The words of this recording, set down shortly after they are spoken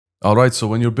All right, so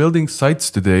when you're building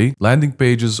sites today, landing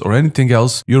pages or anything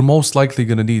else, you're most likely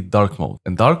going to need dark mode.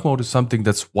 And dark mode is something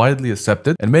that's widely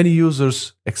accepted and many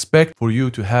users expect for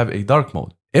you to have a dark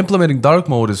mode. Implementing dark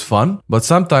mode is fun, but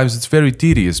sometimes it's very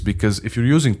tedious because if you're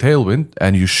using Tailwind,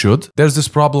 and you should, there's this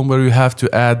problem where you have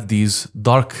to add these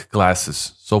dark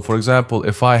classes. So for example,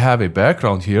 if I have a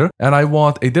background here and I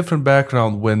want a different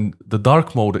background when the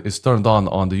dark mode is turned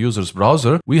on the user's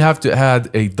browser, we have to add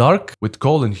a dark with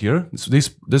colon here, so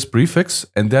this prefix,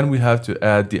 and then we have to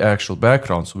add the actual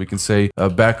background. So we can say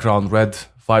background red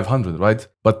 500, right?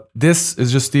 But this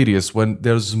is just tedious when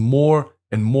there's more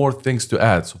and more things to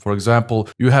add. So for example,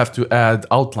 you have to add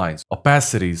outlines,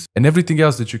 opacities, and everything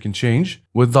else that you can change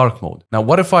with dark mode. Now,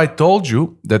 what if I told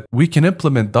you that we can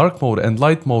implement dark mode and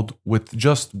light mode with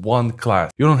just one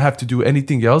class? You don't have to do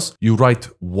anything else. You write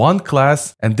one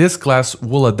class, and this class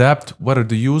will adapt whether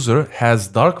the user has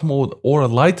dark mode or a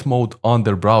light mode on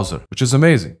their browser, which is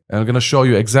amazing. And I'm gonna show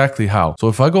you exactly how. So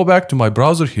if I go back to my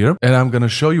browser here, and I'm gonna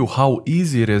show you how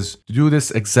easy it is to do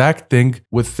this exact thing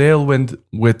with Tailwind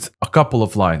with a couple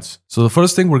of lines. So the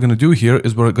first thing we're going to do here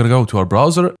is we're going to go to our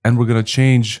browser and we're going to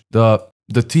change the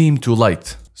theme to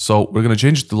light. So we're going to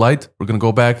change it to light. We're going to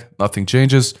go back. Nothing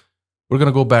changes. We're going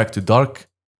to go back to dark.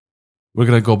 We're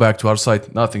going to go back to our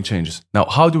site. Nothing changes. Now,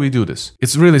 how do we do this?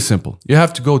 It's really simple. You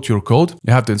have to go to your code.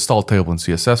 You have to install Tailwind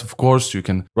CSS, of course. You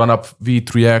can run up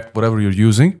v3 React, whatever you're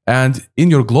using. And in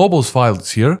your globals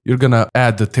files here, you're going to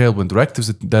add the Tailwind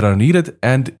directives that are needed.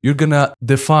 And you're going to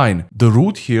define the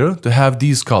root here to have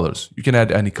these colors. You can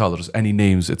add any colors, any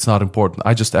names. It's not important.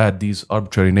 I just add these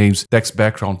arbitrary names: text,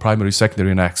 background, primary,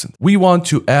 secondary, and accent. We want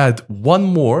to add one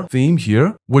more theme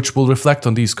here, which will reflect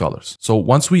on these colors. So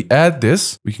once we add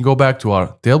this, we can go back to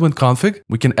our Tailwind config.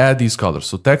 We can add these colors.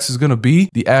 So text is going to be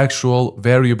the actual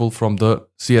variable from the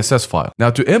CSS file.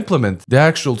 Now, to implement the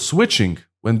actual switching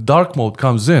when dark mode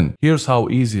comes in, here's how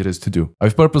easy it is to do.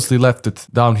 I've purposely left it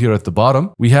down here at the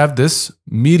bottom. We have this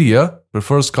media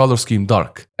prefers color scheme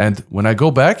dark. And when I go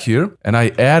back here and I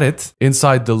add it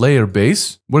inside the layer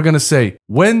base, we're going to say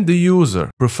when the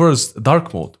user prefers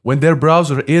dark mode, when their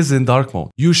browser is in dark mode,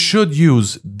 you should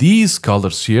use these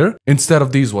colors here instead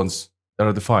of these ones that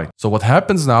are defined. So what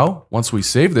happens now, once we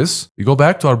save this, we go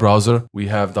back to our browser, we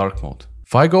have dark mode.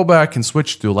 If I go back and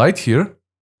switch to light here,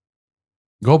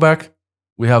 go back,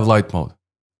 we have light mode.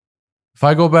 If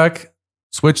I go back,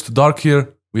 switch to dark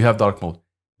here, we have dark mode.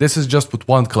 This is just with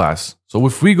one class. So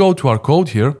if we go to our code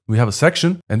here, we have a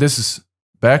section, and this is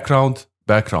background,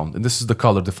 and this is the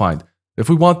color defined. If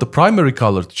we want the primary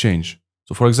color to change,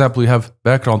 so for example, we have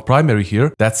background primary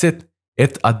here, that's it.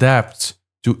 It adapts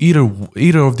to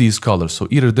either of these colors. So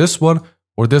either this one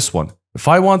or this one. If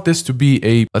I want this to be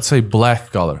a, let's say,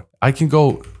 black color, I can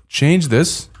go change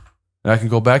this, and I can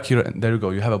go back here, and there you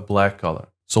go, you have a black color.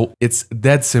 So it's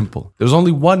that simple. There's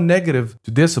only one negative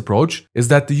to this approach, is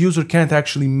that the user can't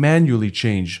actually manually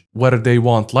change whether they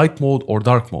want light mode or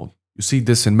dark mode. You see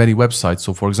this in many websites.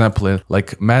 So for example,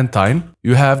 like Mantine,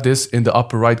 you have this in the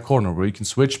upper right corner where you can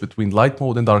switch between light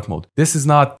mode and dark mode. This is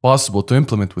not possible to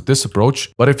implement with this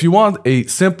approach. But if you want a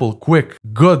simple, quick,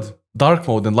 good dark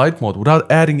mode and light mode without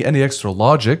adding any extra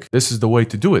logic, this is the way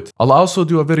to do it. I'll also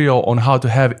do a video on how to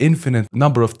have infinite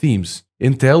number of themes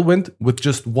in Tailwind with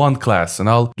just one class, and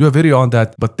I'll do a video on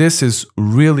that. But this is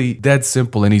really dead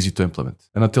simple and easy to implement.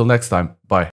 And until next time, bye.